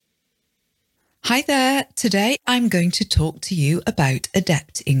Hi there. Today I'm going to talk to you about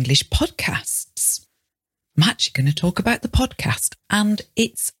Adept English podcasts. I'm actually going to talk about the podcast and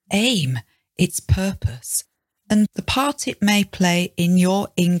its aim, its purpose, and the part it may play in your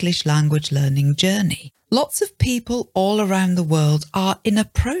English language learning journey. Lots of people all around the world are in a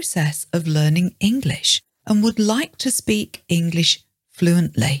process of learning English and would like to speak English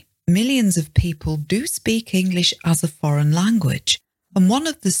fluently. Millions of people do speak English as a foreign language. And one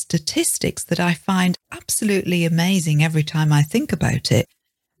of the statistics that I find absolutely amazing every time I think about it,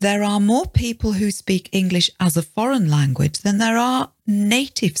 there are more people who speak English as a foreign language than there are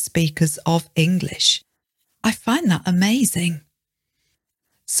native speakers of English. I find that amazing.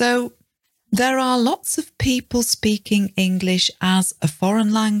 So there are lots of people speaking English as a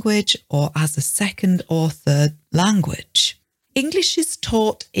foreign language or as a second or third language. English is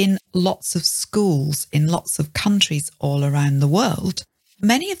taught in lots of schools in lots of countries all around the world.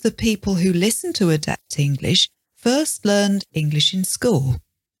 Many of the people who listen to Adept English first learned English in school.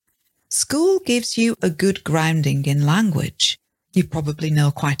 School gives you a good grounding in language. You probably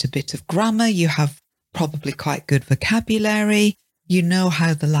know quite a bit of grammar, you have probably quite good vocabulary, you know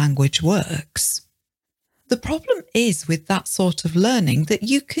how the language works. The problem is with that sort of learning that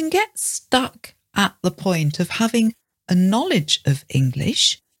you can get stuck at the point of having a knowledge of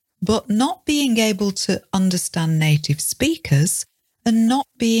English, but not being able to understand native speakers and not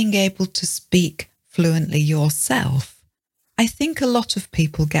being able to speak fluently yourself. I think a lot of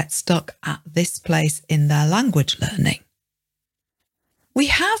people get stuck at this place in their language learning. We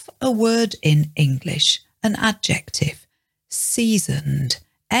have a word in English, an adjective, seasoned,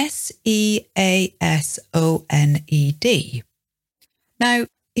 S-E-A-S-O-N-E-D. Now,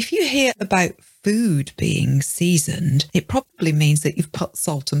 if you hear about food being seasoned, it probably means that you've put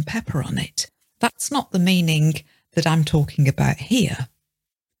salt and pepper on it. That's not the meaning that I'm talking about here.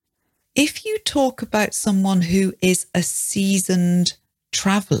 If you talk about someone who is a seasoned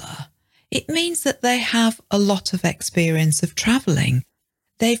traveller, it means that they have a lot of experience of travelling.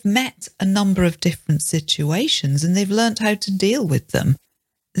 They've met a number of different situations and they've learnt how to deal with them.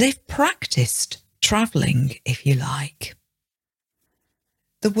 They've practiced travelling, if you like.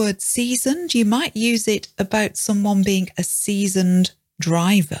 The word seasoned, you might use it about someone being a seasoned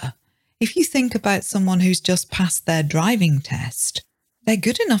driver. If you think about someone who's just passed their driving test, they're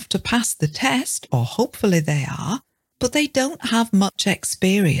good enough to pass the test, or hopefully they are, but they don't have much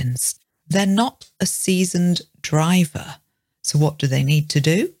experience. They're not a seasoned driver. So what do they need to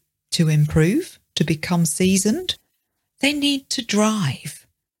do to improve, to become seasoned? They need to drive.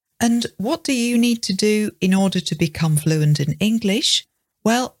 And what do you need to do in order to become fluent in English?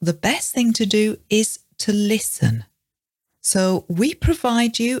 Well, the best thing to do is to listen. So we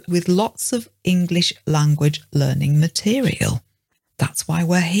provide you with lots of English language learning material. That's why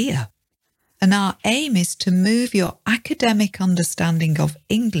we're here. And our aim is to move your academic understanding of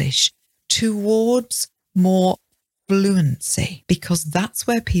English towards more fluency, because that's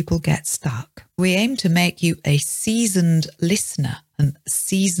where people get stuck. We aim to make you a seasoned listener and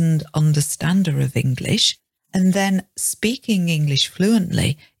seasoned understander of English, and then speaking English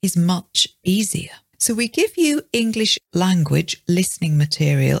fluently is much easier. So we give you English language listening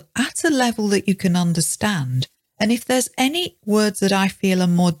material at a level that you can understand. And if there's any words that I feel are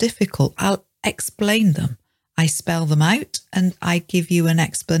more difficult, I'll explain them. I spell them out and I give you an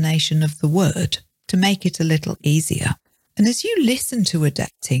explanation of the word to make it a little easier. And as you listen to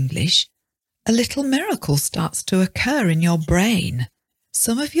Adept English, a little miracle starts to occur in your brain.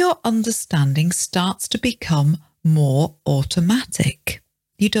 Some of your understanding starts to become more automatic.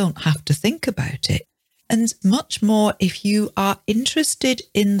 You don't have to think about it. And much more if you are interested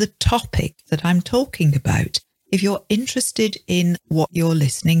in the topic that I'm talking about, if you're interested in what you're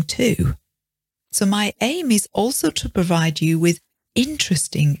listening to. So my aim is also to provide you with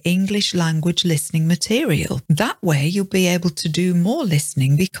interesting English language listening material. That way you'll be able to do more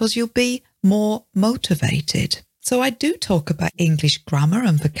listening because you'll be more motivated. So I do talk about English grammar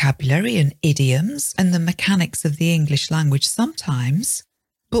and vocabulary and idioms and the mechanics of the English language sometimes,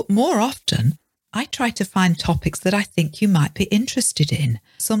 but more often I try to find topics that I think you might be interested in.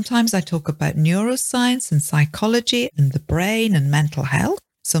 Sometimes I talk about neuroscience and psychology and the brain and mental health.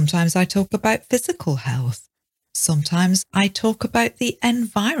 Sometimes I talk about physical health. Sometimes I talk about the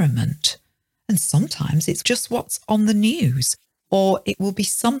environment. And sometimes it's just what's on the news. Or it will be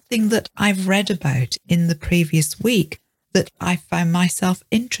something that I've read about in the previous week that I found myself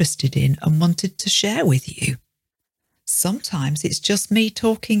interested in and wanted to share with you. Sometimes it's just me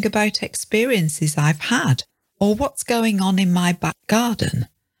talking about experiences I've had, or what's going on in my back garden,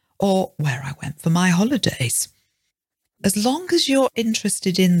 or where I went for my holidays. As long as you're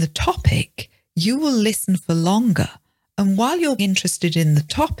interested in the topic, you will listen for longer. And while you're interested in the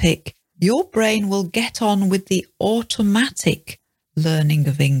topic, your brain will get on with the automatic learning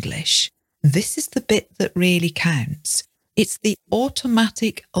of English. This is the bit that really counts. It's the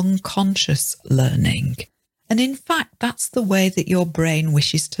automatic unconscious learning. And in fact, that's the way that your brain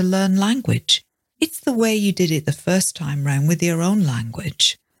wishes to learn language. It's the way you did it the first time round with your own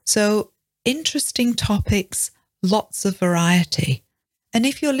language. So, interesting topics, lots of variety. And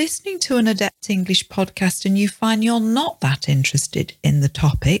if you're listening to an Adept English podcast and you find you're not that interested in the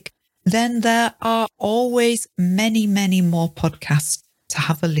topic, then there are always many, many more podcasts to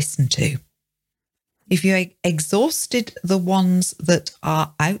have a listen to. If you exhausted the ones that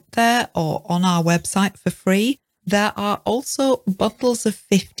are out there or on our website for free, there are also bundles of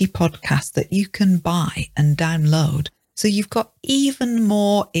 50 podcasts that you can buy and download. So you've got even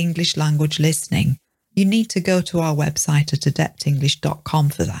more English language listening. You need to go to our website at adeptenglish.com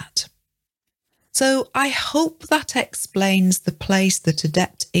for that. So I hope that explains the place that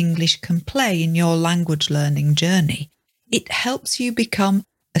Adept English can play in your language learning journey. It helps you become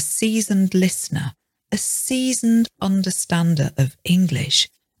a seasoned listener, a seasoned understander of English,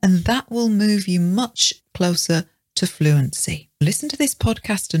 and that will move you much closer to fluency. Listen to this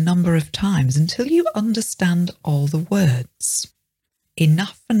podcast a number of times until you understand all the words.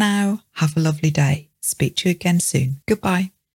 Enough for now. Have a lovely day. Speak to you again soon. Goodbye.